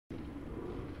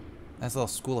Nice little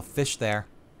school of fish there.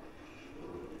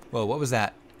 Whoa, what was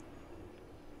that?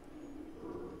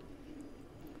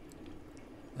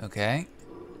 Okay.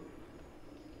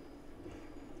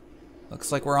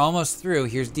 Looks like we're almost through.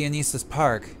 Here's Dionysus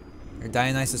Park. Or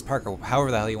Dionysus Park, or however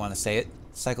the hell you want to say it.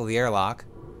 Cycle the airlock.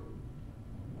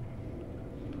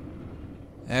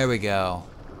 There we go.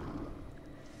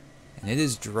 And it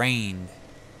is drained.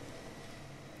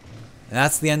 And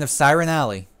that's the end of Siren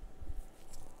Alley.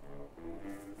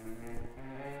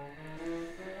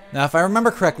 Now, if I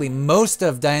remember correctly, most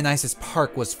of Dionysus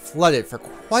Park was flooded for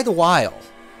quite a while.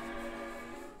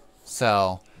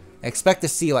 So, expect to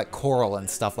see like coral and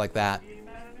stuff like that.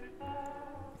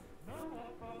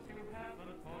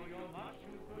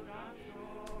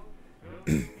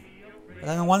 But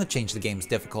I don't want to change the game's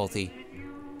difficulty.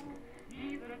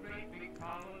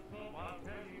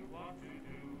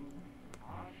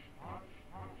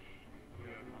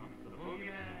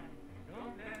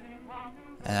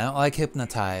 And I don't like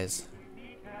hypnotize.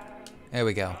 There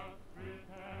we go.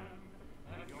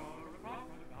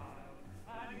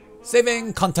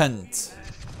 Saving content!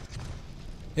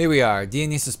 Here we are,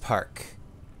 Dionysus Park.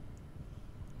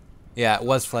 Yeah, it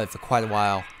was flooded for quite a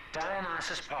while.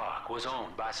 Dionysus Park was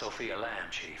owned by Sophia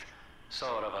Lambchief,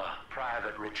 sort of a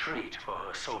private retreat for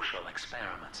her social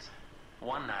experiments.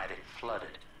 One night it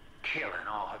flooded, killing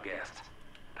all her guests.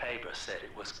 Papers said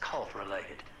it was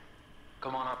cult-related.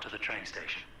 Come on up to the train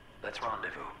station. Let's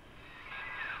rendezvous.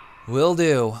 Will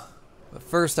do. But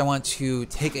first I want to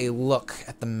take a look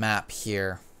at the map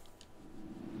here.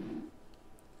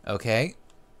 Okay.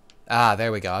 Ah,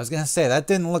 there we go. I was gonna say, that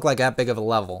didn't look like that big of a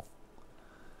level.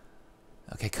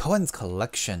 Okay, Cohen's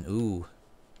collection. Ooh.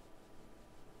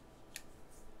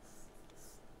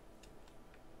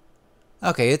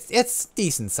 Okay, it's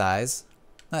decent size.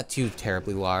 Not too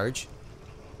terribly large.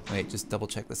 Wait, just double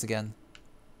check this again.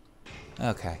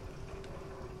 Okay.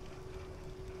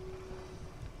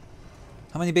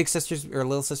 How many big sisters or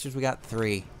little sisters we got?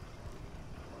 3.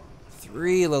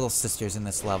 3 little sisters in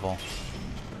this level.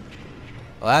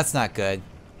 Well, that's not good.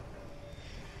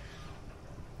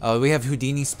 Oh, we have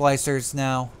Houdini splicers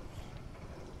now.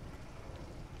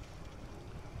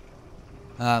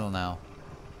 I don't know.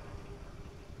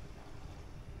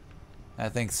 I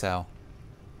think so.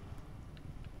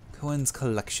 Cohen's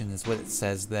collection is what it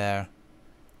says there.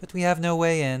 But we have no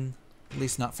way in. At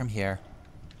least not from here.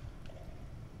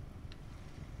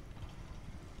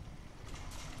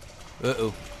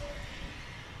 Uh-oh.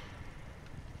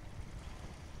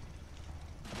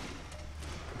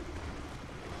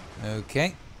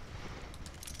 Okay.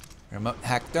 Remote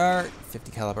hack dart,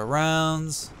 50 caliber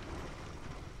rounds.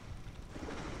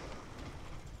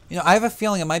 You know, I have a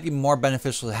feeling it might be more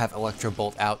beneficial to have Electro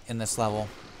Bolt out in this level.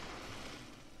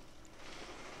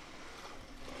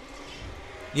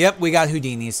 Yep, we got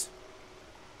Houdinis.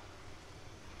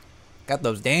 Got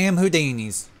those damn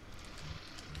Houdinis.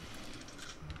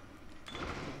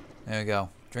 There we go.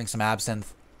 Drink some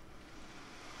absinthe.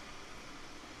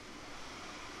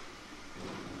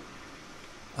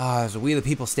 Ah, there's a We the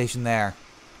People station there.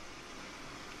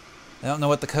 I don't know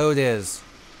what the code is.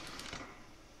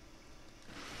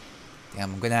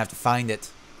 Damn, I'm gonna have to find it.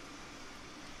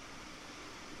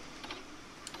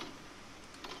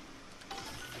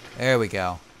 There we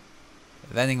go.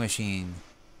 Vending machine.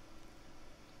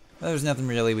 Well, there's nothing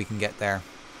really we can get there.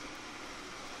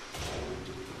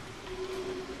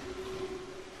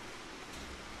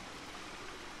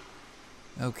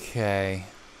 Okay.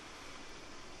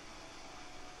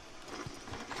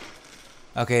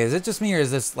 Okay, is it just me or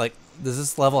is this like, does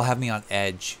this level have me on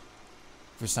edge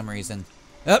for some reason?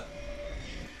 Yep.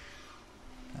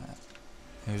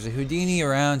 There's a Houdini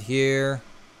around here.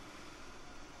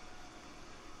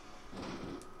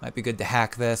 Might be good to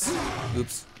hack this.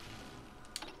 Oops.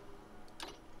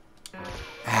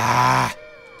 Ah!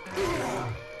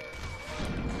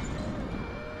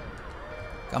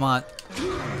 Come on.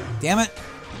 Damn it.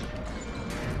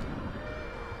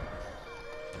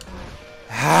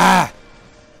 Ah!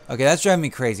 Okay, that's driving me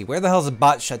crazy. Where the hell is the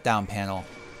bot shutdown panel?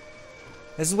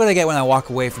 This is what I get when I walk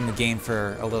away from the game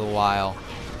for a little while.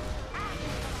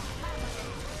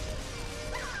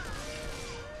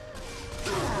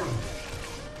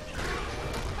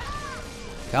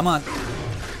 Come on.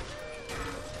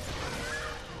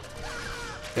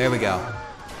 There we go.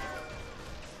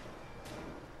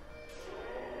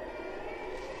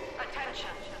 Attention.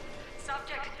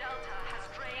 Subject Delta has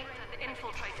drained and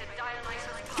infiltrated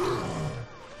Dionysus Park.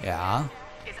 Yeah.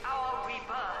 Is our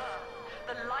rebirth.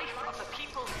 The life of the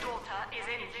people's daughter is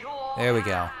in your There we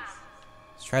go. hands.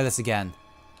 Let's try this again.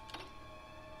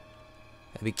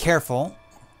 Gotta be careful.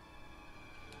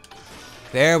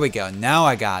 There we go. Now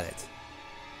I got it.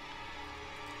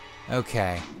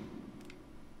 Okay.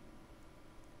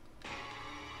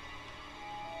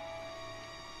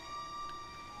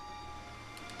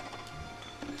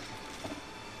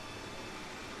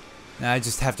 Now I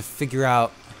just have to figure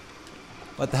out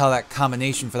what the hell that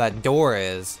combination for that door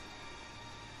is.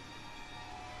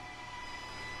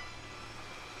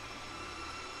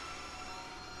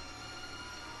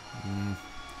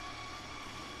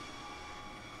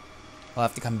 I'll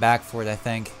have to come back for it, I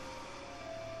think.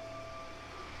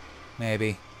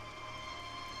 Maybe.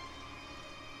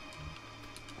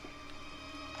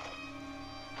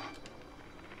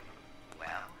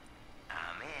 Well,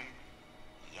 I'm in.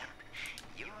 Yep.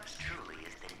 Yours truly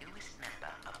is the newest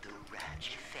member of the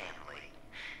Ratchet family.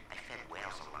 I fed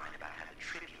Wales a line about how the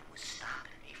Tribune was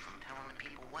stopping me from telling the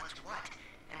people what's what.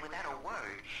 And without a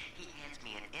word, he hands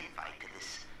me an invite to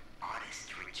this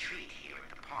artist retreat here at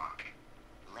the park.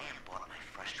 Lamb bought my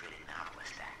frustrated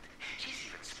novelist act. She's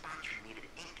even sponsoring me to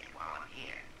ink it while I'm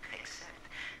here. Except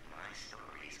my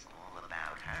story's all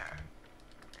about her.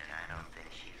 And I don't think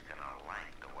she's gonna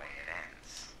like the way it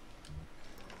ends.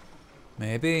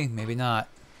 Maybe, maybe not.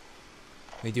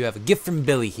 We do have a gift from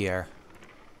Billy here.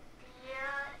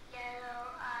 Dear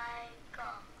Yellow Eye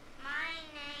Girl, my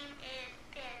name is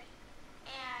Billy,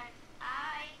 and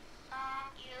I saw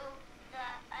you the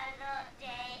other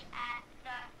day at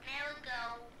the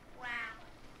merry-go-round.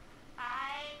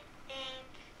 I think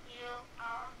you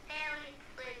are very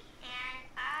pretty, and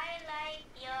I like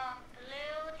your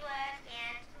blue dress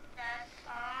and the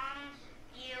songs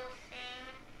you sing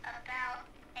about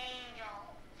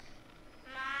angels.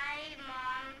 My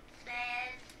mom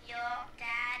says your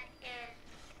dad is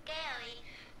scary,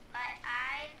 but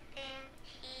I think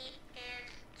he is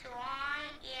drawn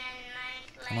in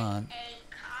nice Come like on. a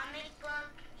comic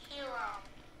book hero.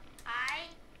 I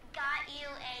got you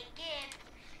a gift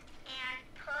and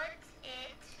put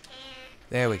it in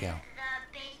There we go.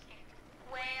 the basement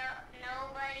where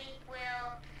nobody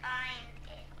will find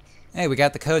it. Hey, we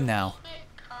got the code now. Ticket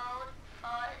code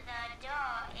for the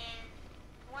door is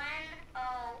 1080.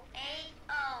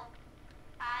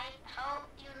 I hope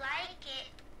you like it.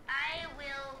 I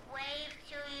will wave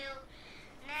to you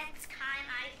next time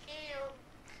I see you,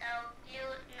 so you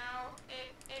know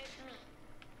it's me.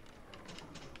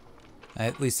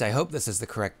 At least I hope this is the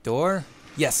correct door.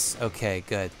 Yes, okay,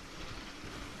 good.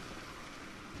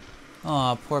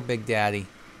 Aw, poor Big Daddy.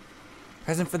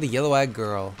 Present for the yellow-eyed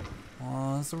girl.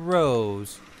 Aw, it's a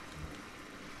rose.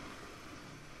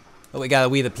 Oh, we got a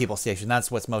We the People station. That's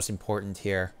what's most important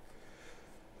here.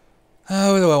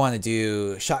 What do I want to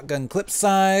do? Shotgun clip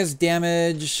size,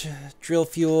 damage, drill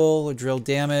fuel, or drill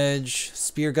damage,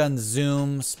 spear gun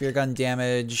zoom, spear gun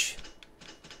damage.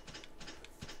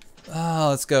 Oh,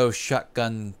 let's go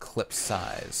shotgun clip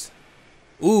size.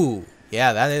 Ooh,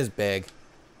 yeah, that is big.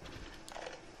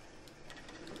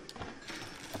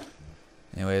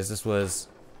 Anyways, this was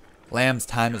Lamb's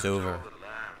time is over. The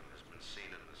Lamb has been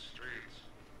seen in the streets.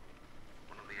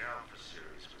 One of the Alpha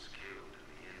series was killed in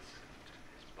the incident, and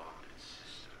his bonded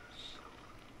sister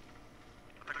stolen.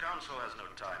 But the Council has no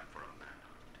time for a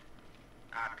manhunt.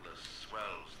 Atlas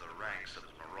swells the ranks of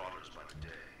the marauders by the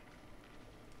day.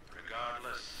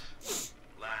 Regardless,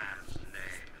 Lamb's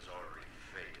name has already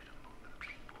faded among the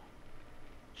people.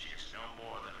 She is no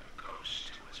more than a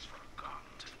ghost who has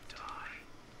forgotten to die.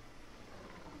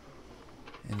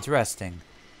 Interesting.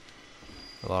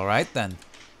 Well, alright then.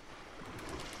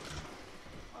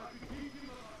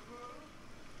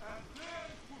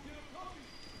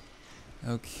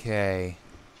 Okay.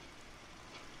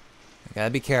 I gotta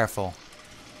be careful.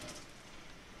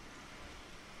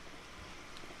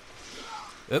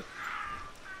 Oop.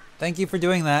 Thank you for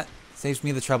doing that. Saves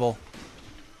me the trouble.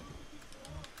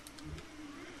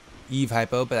 Eve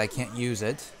hypo, but I can't use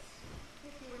it.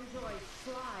 If you enjoy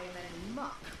slime and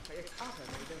muck, it's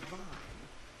utterly divine.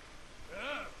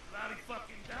 Bloody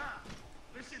fucking down.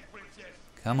 Listen, princess.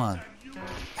 Come on.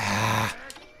 Ah.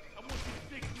 I want you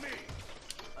to think me.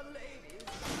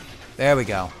 There we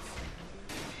go.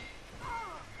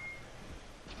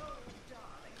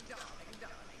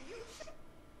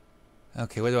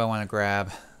 Okay, what do I want to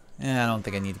grab? I don't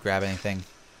think I need to grab anything.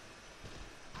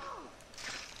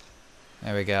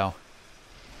 There we go.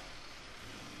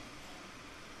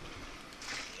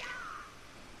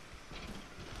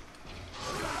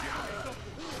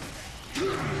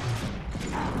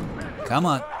 Come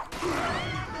on.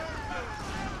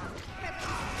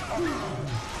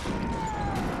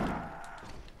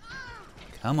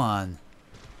 Come on.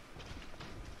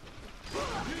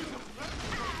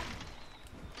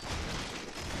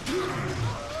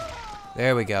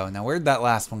 There we go. Now, where'd that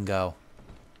last one go?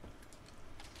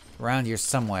 Around here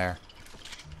somewhere.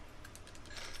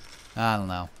 I don't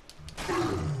know.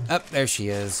 Oh, there she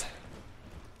is.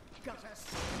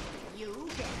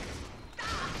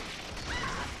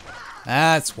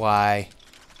 That's why.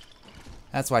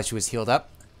 That's why she was healed up.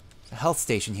 There's a health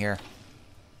station here.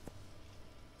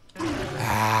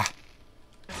 Ah.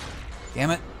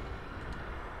 Damn it.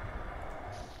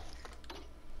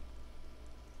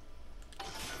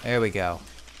 There we go.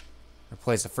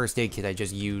 Replace the first aid kit I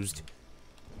just used.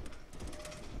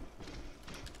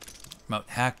 Remote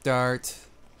hack dart.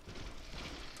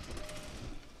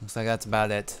 Looks like that's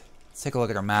about it. Let's take a look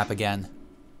at our map again.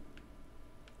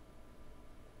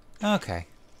 Okay.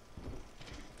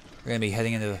 We're gonna be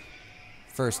heading into the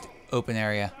first open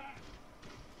area.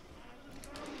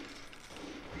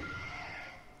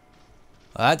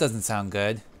 Well, that doesn't sound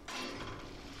good.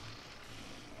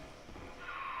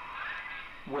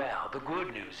 Well, the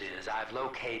good news is I've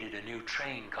located a new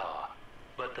train car,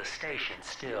 but the station's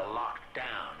still locked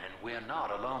down, and we're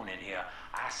not alone in here.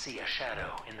 I see a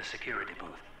shadow in the security booth.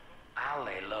 I'll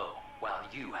lay low while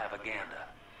you have a gander.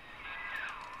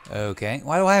 Okay,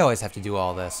 why do I always have to do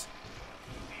all this?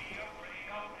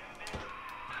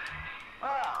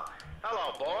 Well,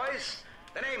 hello, boys.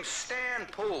 The name's Stan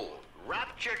Poole,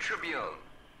 Rapture Tribune.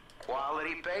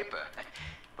 Quality paper.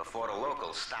 Before the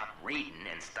locals stopped reading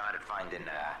and started finding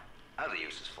other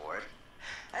uses for it.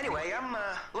 Anyway, I'm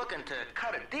looking to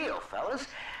cut a deal, fellas.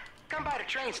 Come by the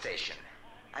train station.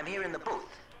 I'm here in the booth.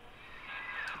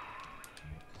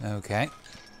 Okay.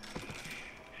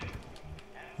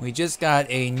 We just got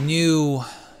a new...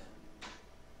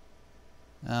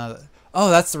 oh,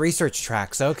 that's the research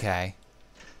tracks. Okay.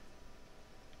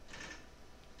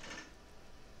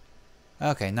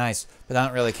 Okay, nice. But I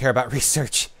don't really care about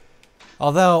research.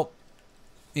 Although,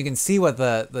 you can see what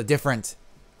the different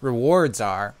rewards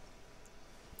are.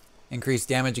 Increased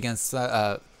damage against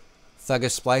thuggish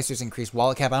splicers, increased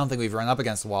wallet cap. I don't think we've run up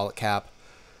against the wallet cap.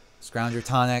 Scrounger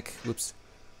tonic. Whoops.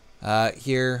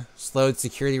 Here, slowed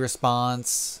security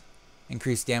response.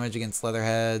 Increased damage against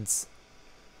leatherheads.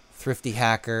 Thrifty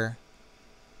hacker.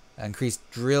 Increased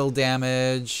drill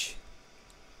damage.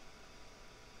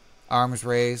 Arms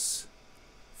race.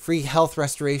 Free health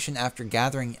restoration after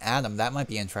gathering Atom. That might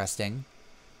be interesting.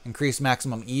 Increased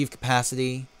maximum Eve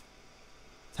capacity.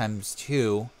 Times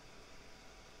 2.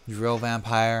 Drill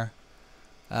vampire.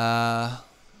 Dipple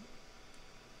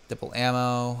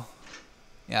ammo.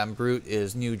 Yeah, and Brute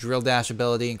is new drill dash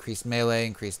ability. Increased melee.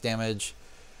 Increased damage.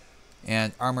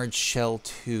 And armored shell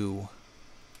 2.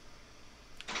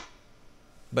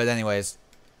 But anyways.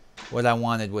 What I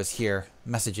wanted was here.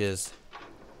 Messages.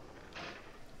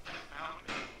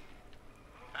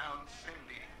 Found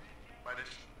Cindy by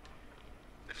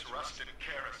this rusted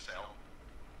carousel.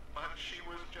 But she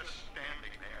was just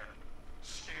standing there,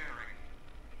 staring,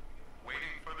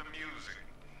 waiting for the music.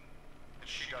 And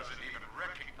she doesn't even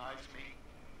recognize me.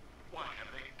 What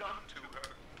have they done to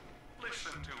her?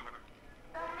 Listen to her.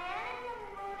 The man in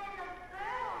the moon and the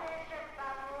girl, Mr.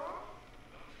 Bubble.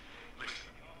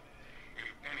 Listen,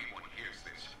 if anyone hears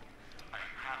this, I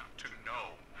have to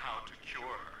know how to cure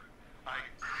her.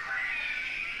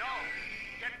 No!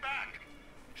 Get back!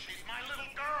 She's my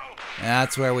little girl!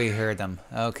 That's where we heard them.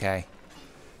 Okay.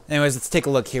 Anyways, let's take a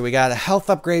look here. We got a health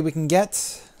upgrade we can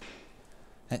get.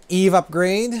 An Eve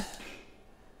upgrade.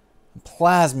 A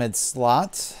plasmid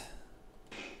slot.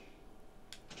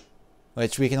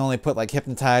 Which we can only put like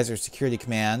Hypnotize or Security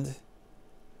Command.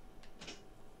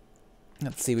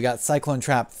 Let's see, we got Cyclone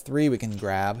Trap 3 we can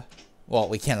grab. Well,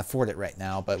 we can't afford it right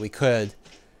now, but we could.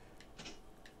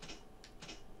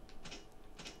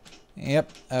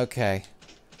 Yep, okay.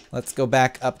 Let's go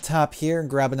back up top here and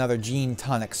grab another Gene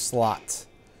Tonic slot.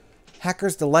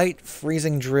 Hacker's Delight,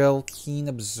 Freezing Drill, Keen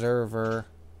Observer,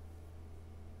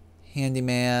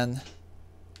 Handyman.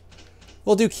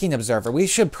 We'll do Keen Observer. We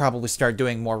should probably start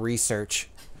doing more research.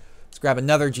 Let's grab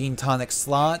another Gene Tonic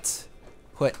slot.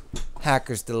 Put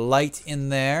Hacker's Delight in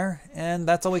there. And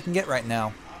that's all we can get right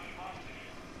now.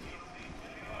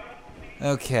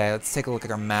 Okay, let's take a look at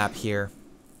our map here.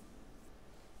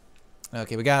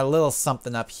 Okay, we got a little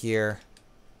something up here.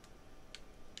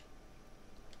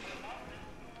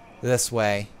 This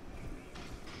way.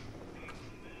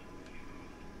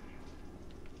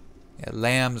 Yeah,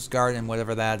 Lamb's Garden,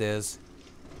 whatever that is.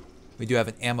 We do have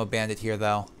an ammo bandit here,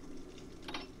 though.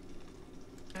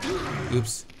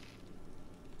 Oops.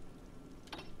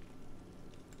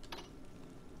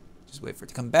 Just wait for it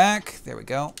to come back. There we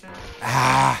go.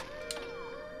 Ah!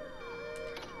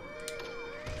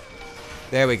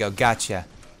 There we go. Gotcha.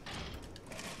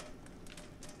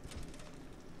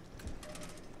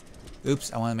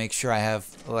 Oops, I want to make sure I have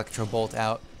Electro Bolt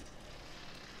out.